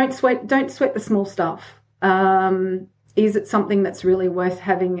 don't sweat the small stuff. Is it something that's really worth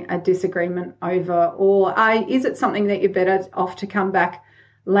having a disagreement over, or is it something that you're better off to come back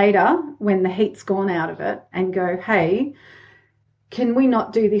later when the heat's gone out of it and go, hey, can we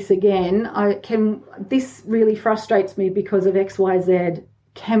not do this again? This really frustrates me because of X, Y, Z.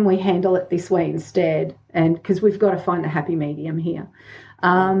 Can we handle it this way instead? And because we've got to find a happy medium here.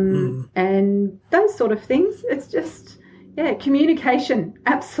 And those sort of things. It's just, communication,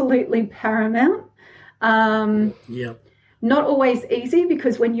 absolutely paramount. Not always easy,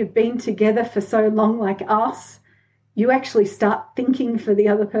 because when you've been together for so long like us, you actually start thinking for the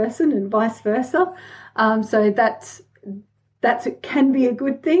other person and vice versa. So it can be a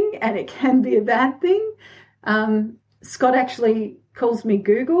good thing and it can be a bad thing. Scott actually calls me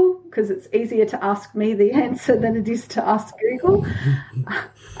Google because it's easier to ask me the answer than it is to ask Google.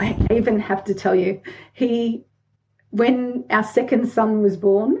 I even have to tell you, when our second son was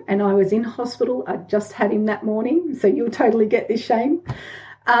born and I was in hospital, I just had him that morning, so you'll totally get this, Shane.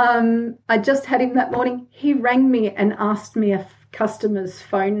 I just had him that morning. He rang me and asked me a customer's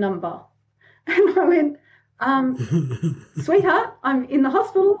phone number. And I went, sweetheart, I'm in the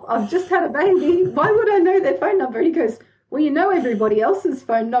hospital. I've just had a baby. Why would I know their phone number? And he goes, well, you know everybody else's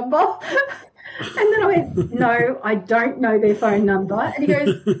phone number. And then I went, no, I don't know their phone number. And he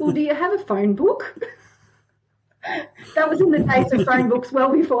goes, well, do you have a phone book? That was in the days of phone books,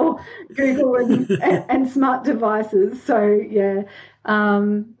 well before Google and smart devices. So so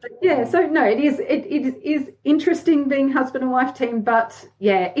no, it is interesting being husband and wife team, but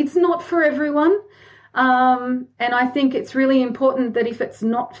it's not for everyone. And I think it's really important that if it's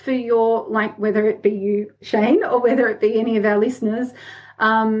not for your, like, whether it be you, Shane, or whether it be any of our listeners,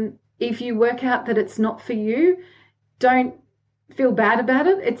 if you work out that it's not for you, don't feel bad about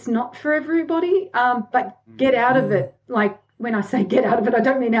it. It's not for everybody, but get out of it. Like, when I say get out of it, I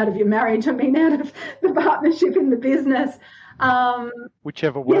don't mean out of your marriage. I mean out of the partnership in the business.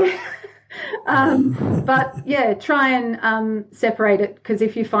 Whichever works. But try and separate it, because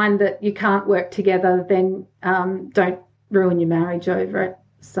if you find that you can't work together, then don't ruin your marriage over it.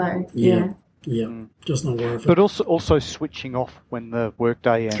 So just not worth it. But also switching off when the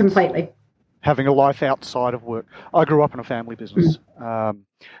workday ends. Completely. Having a life outside of work. I grew up in a family business.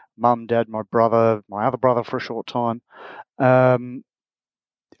 Mum, Dad, my brother, my other brother for a short time. I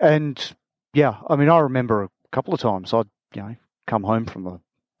remember a couple of times I'd, come home from the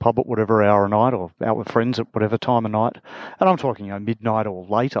pub at whatever hour of night, or out with friends at whatever time of night, and I'm talking midnight or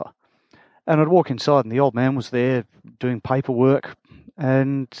later, and I'd walk inside and the old man was there doing paperwork,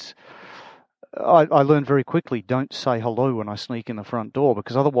 and I learned very quickly, don't say hello when I sneak in the front door,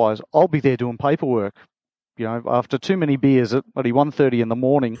 because otherwise I'll be there doing paperwork, after too many beers at 1:30 in the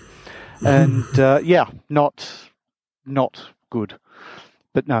morning, and not good.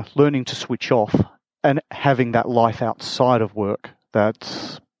 But no, learning to switch off and having that life outside of work,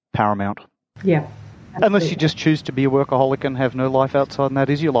 that's paramount. Yeah. Absolutely. Unless you just choose to be a workaholic and have no life outside, and that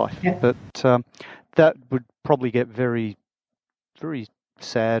is your life. Yeah. But that would probably get very, very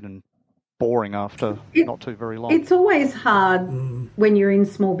sad and boring after not too very long. It's always hard when you're in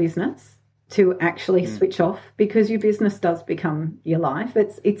small business to actually switch off, because your business does become your life.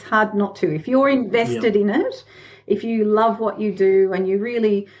 It's hard not to. If you're invested in it, if you love what you do and you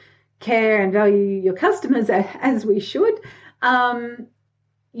really care and value your customers as we should,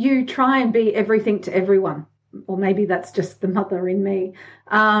 you try and be everything to everyone. Or maybe that's just the mother in me.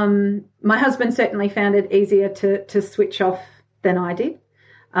 My husband certainly found it easier to switch off than I did.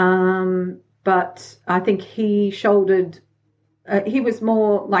 But I think he shouldered, he was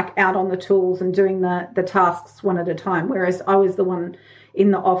more like out on the tools and doing the tasks one at a time, whereas I was the one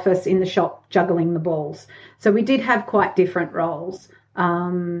in the office, in the shop, juggling the balls. So we did have quite different roles.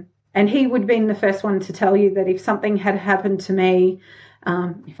 And he would have been the first one to tell you that if something had happened to me,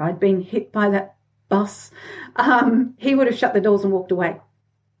 if I'd been hit by that bus, he would have shut the doors and walked away.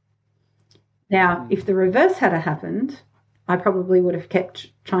 Now, if the reverse had happened, I probably would have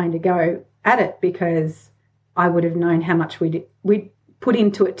kept trying to go at it because I would have known how much we'd put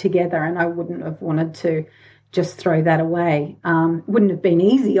into it together, and I wouldn't have wanted to just throw that away. Wouldn't have been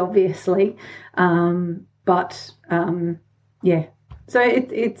easy, obviously, but yeah. So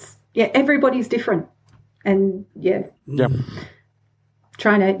it's everybody's different, and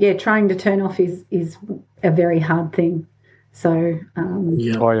trying to turn off is a very hard thing. So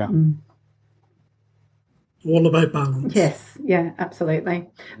all about balance. Yes, yeah, absolutely.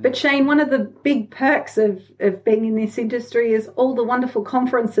 But Shane, one of the big perks of being in this industry is all the wonderful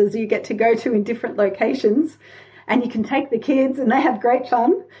conferences you get to go to in different locations, and you can take the kids and they have great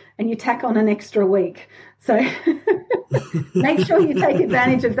fun, and you tack on an extra week. So make sure you take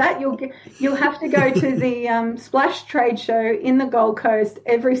advantage of that. You'll have to go to the Splash Trade Show in the Gold Coast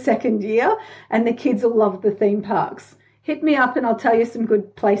every second year, and the kids will love the theme parks. Hit me up and I'll tell you some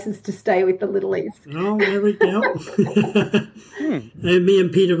good places to stay with the littlies. Oh, there we go. Me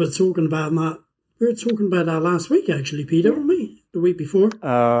and Peter were talking about that. We were talking about that last week, actually, Peter, weren't we? The week before.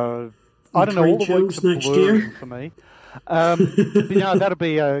 I don't know, all the weeks next year for me. But, that'll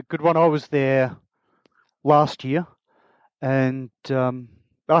be a good one. I was there last year, and I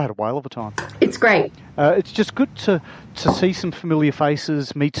had a whale of a time. It's great. It's just good to see some familiar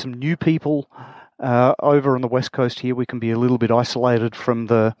faces, meet some new people. Over on the West Coast here, we can be a little bit isolated from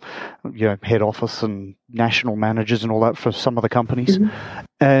the head office and national managers and all that for some of the companies.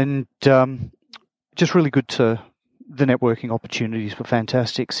 And just really good the networking opportunities were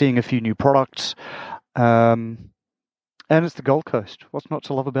fantastic, seeing a few new products. And it's the Gold Coast. What's not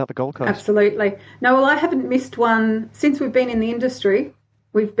to love about the Gold Coast? Absolutely. No, well, I haven't missed one since we've been in the industry.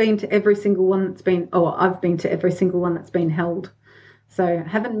 We've been to every single one that's been, I've been to every single one that's been held. So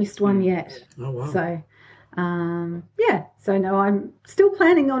haven't missed one yet. Oh, wow. So, So, no, I'm still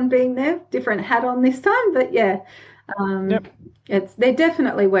planning on being there. Different hat on this time. But, they're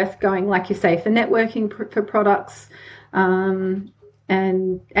definitely worth going, like you say, for networking, for products, and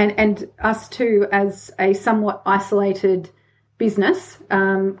us too as a somewhat isolated business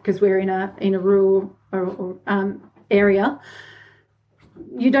because we're in a rural area.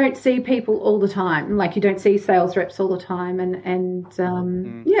 You don't see people all the time, like you don't see sales reps all the time,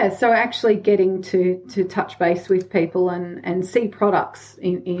 so actually getting to touch base with people and see products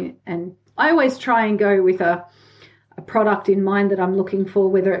and I always try and go with a product in mind that I'm looking for,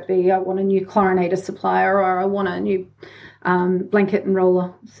 whether it be I want a new chlorinator supplier or I want a new blanket and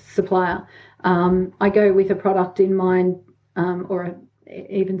roller supplier. I go with a product in mind, or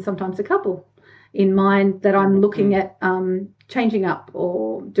even sometimes a couple in mind that I'm looking at changing up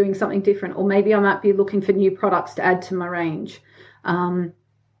or doing something different, or maybe I might be looking for new products to add to my range.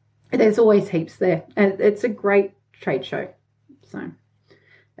 There's always heaps there. And it's a great trade show. So,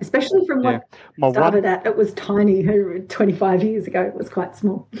 especially from what it started at, it was tiny. 25 years ago, it was quite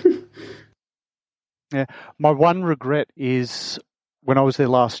small. Yeah, my one regret is when I was there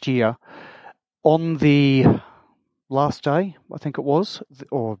last year, on the last day, I think it was,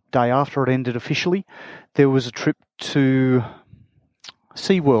 or day after it ended officially, there was a trip to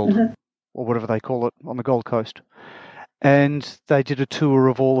SeaWorld, or whatever they call it, on the Gold Coast. And they did a tour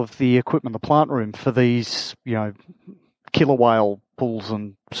of all of the equipment, the plant room for these, killer whale pools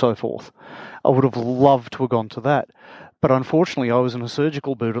and so forth. I would have loved to have gone to that. But unfortunately, I was in a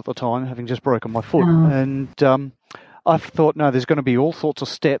surgical boot at the time, having just broken my foot. And I thought, no, there's going to be all sorts of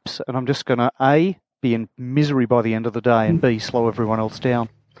steps, and I'm just going to, A, be in misery by the end of the day, and B, slow everyone else down.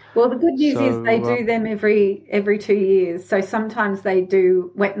 Well, the good news is they do them every 2 years. So sometimes they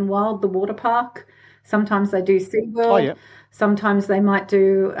do Wet and Wild, the water park. Sometimes they do SeaWorld. Sometimes they might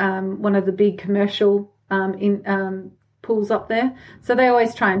do one of the big commercial pools up there. So they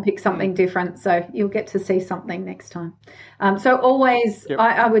always try and pick something different. So you'll get to see something next time. So always,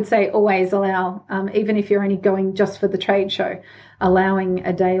 I would say always allow, even if you're only going just for the trade show, allowing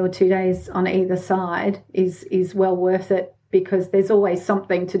a day or 2 days on either side is well worth it, because there's always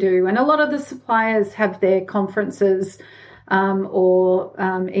something to do. And a lot of the suppliers have their conferences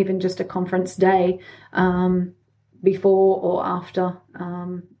or even just a conference day before or after,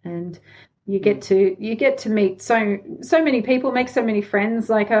 and you get to meet so many people, make so many friends.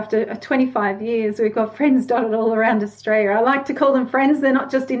 Like after 25 years, we've got friends dotted all around Australia. I like to call them friends. They're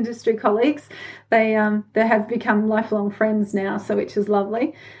not just industry colleagues. They have become lifelong friends now, so which is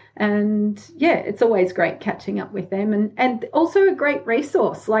lovely. And it's always great catching up with them, and also a great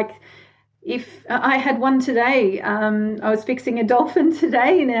resource. Like if I had one today, I was fixing a dolphin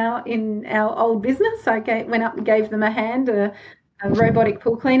today in our old business. I went up and gave them a hand, a robotic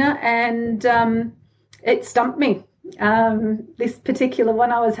pool cleaner, and it stumped me. This particular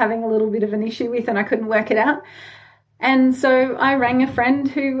one I was having a little bit of an issue with, and I couldn't work it out. And so I rang a friend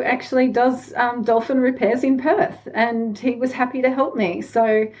who actually does dolphin repairs in Perth, and he was happy to help me.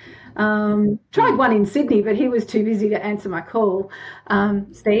 So tried one in Sydney, but he was too busy to answer my call.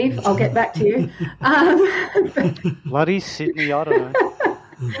 Steve, I'll get back to you. Bloody Sydney, I don't know.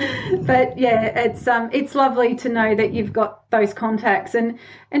 But yeah, it's lovely to know that you've got those contacts, and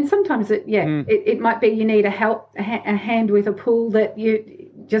sometimes it might be you need a hand with a pool that you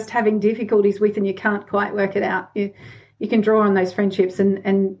just having difficulties with and you can't quite work it out. You can draw on those friendships,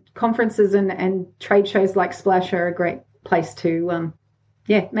 and conferences and trade shows like Splash are a great place to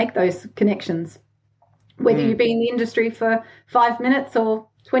make those connections, whether you be in the industry for 5 minutes or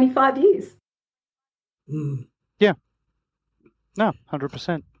 25 years. Yeah. No,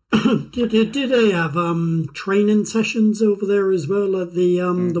 100%. Did they have training sessions over there as well, like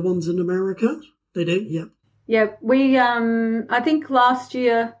the ones in America? They do, yeah. Yeah, we I think last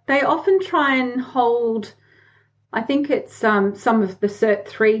year they often try and hold, I think it's some of the Cert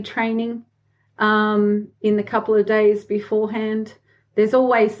 3 training in the couple of days beforehand. There's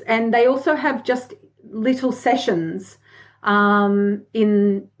always, and they also have just little sessions so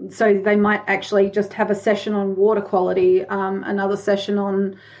they might actually just have a session on water quality, another session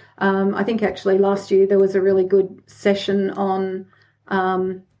on, I think actually last year there was a really good session on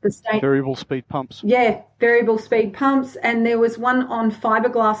the state variable speed pumps. Yeah, variable speed pumps, and there was one on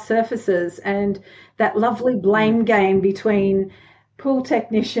fiberglass surfaces and that lovely blame game between pool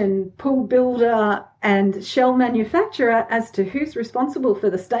technician, pool builder, and shell manufacturer as to who's responsible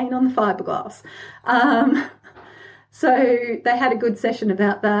for the stain on the fiberglass. So they had a good session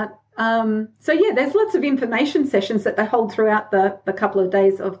about that. There's lots of information sessions that they hold throughout the couple of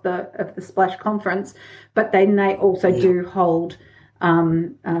days of the Splash conference, but then they also do hold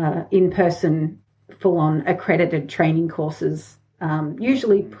in-person, full-on accredited training courses,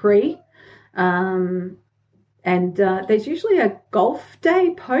 usually pre. And there's usually a golf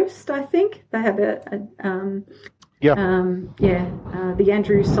day post, I think. They have the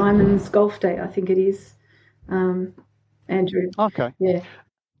Andrew Simons Golf Day, I think it is. Andrew. Okay. Yeah.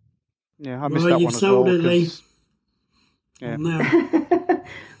 Yeah, I missed that one as well. Yeah. No.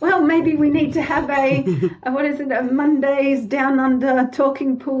 Well, maybe we need to have a Mondays Down Under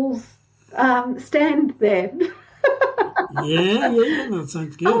Talking Pools stand there. yeah, that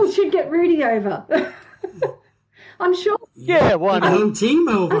sounds good. Oh, we should get Rudy over. I'm sure. Yeah, why not? Home team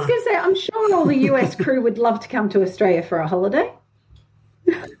over. I was going to say, I'm sure all the US crew would love to come to Australia for a holiday.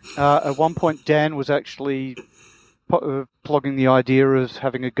 At one point, Dan was actually plugging the idea of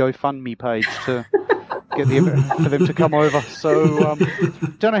having a GoFundMe page to get for them to come over. So,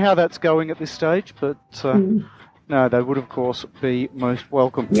 don't know how that's going at this stage, but no, they would, of course, be most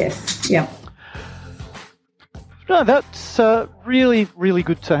welcome. Yes, yeah. No, that's really, really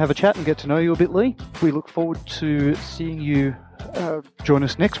good to have a chat and get to know you a bit, Lee. We look forward to seeing you join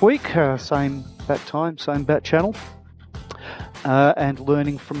us next week, same bat time, same bat channel, and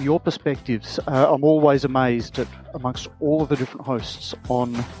learning from your perspectives. I'm always amazed at, amongst all of the different hosts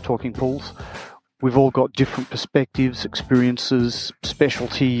on Talking Pools, we've all got different perspectives, experiences,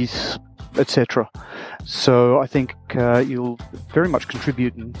 specialties, etc. So I think you'll very much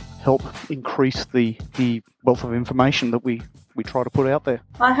contribute and help increase the wealth of information that we try to put out there.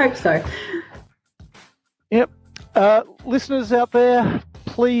 I hope so. Yep. Listeners out there,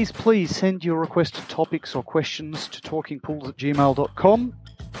 please send your requested topics or questions to talkingpools@gmail.com.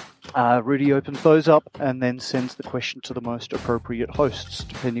 Rudy opens those up and then sends the question to the most appropriate hosts,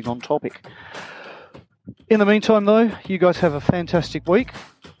 depending on topic. In the meantime, though, you guys have a fantastic week.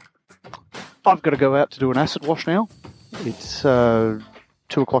 I've got to go out to do an acid wash now. It's 2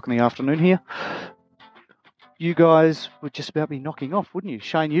 o'clock in the afternoon here. You guys would just about be knocking off, wouldn't you?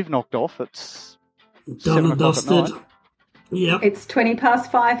 Shane, you've knocked off. It's done and dusted. Yep. It's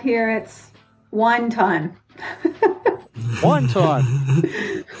 5:20 here. It's wine time. Wine time.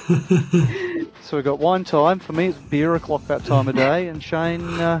 So we've got wine time. For me, it's beer o'clock that time of day. And Shane...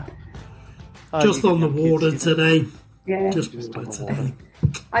 just on the water today. Yeah. Just water today.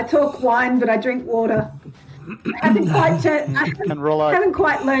 I talk wine, but I drink water. I haven't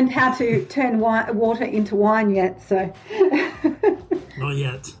quite learned how to turn water into wine yet, so... Not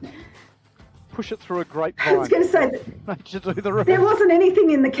yet. Push it through a grapevine. I was going to say that there wasn't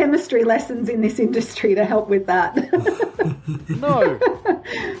anything in the chemistry lessons in this industry to help with that. No.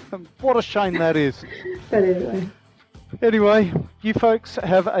 What a shame that is. But anyway. Anyway, you folks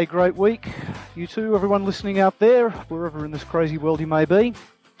have a great week. You too, everyone listening out there, wherever in this crazy world you may be.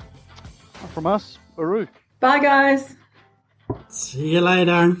 From us, Aru. Bye, guys. See you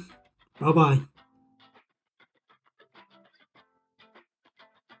later. Bye-bye.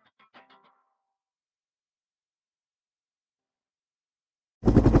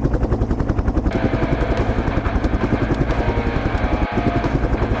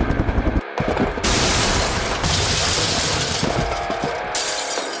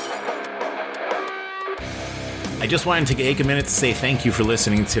 I just wanted to take a minute to say thank you for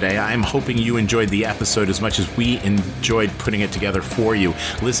listening today. I'm hoping you enjoyed the episode as much as we enjoyed putting it together for you.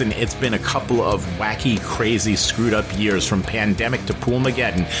 Listen, it's been a couple of wacky, crazy, screwed up years from pandemic to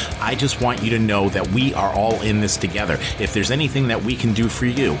Poolmageddon. I just want you to know that we are all in this together. If there's anything that we can do for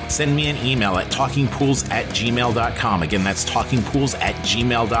you, send me an email at talkingpools@gmail.com. Again, that's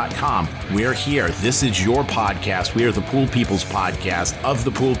talkingpools@gmail.com. We're here. This is your podcast. We are the Pool People's podcast, of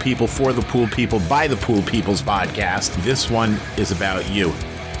the pool people, for the pool people, by the Pool People's podcast. This one is about you.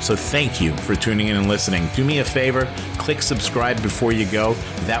 So thank you for tuning in and listening. Do me a favor, click subscribe before you go.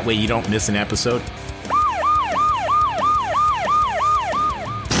 That way you don't miss an episode.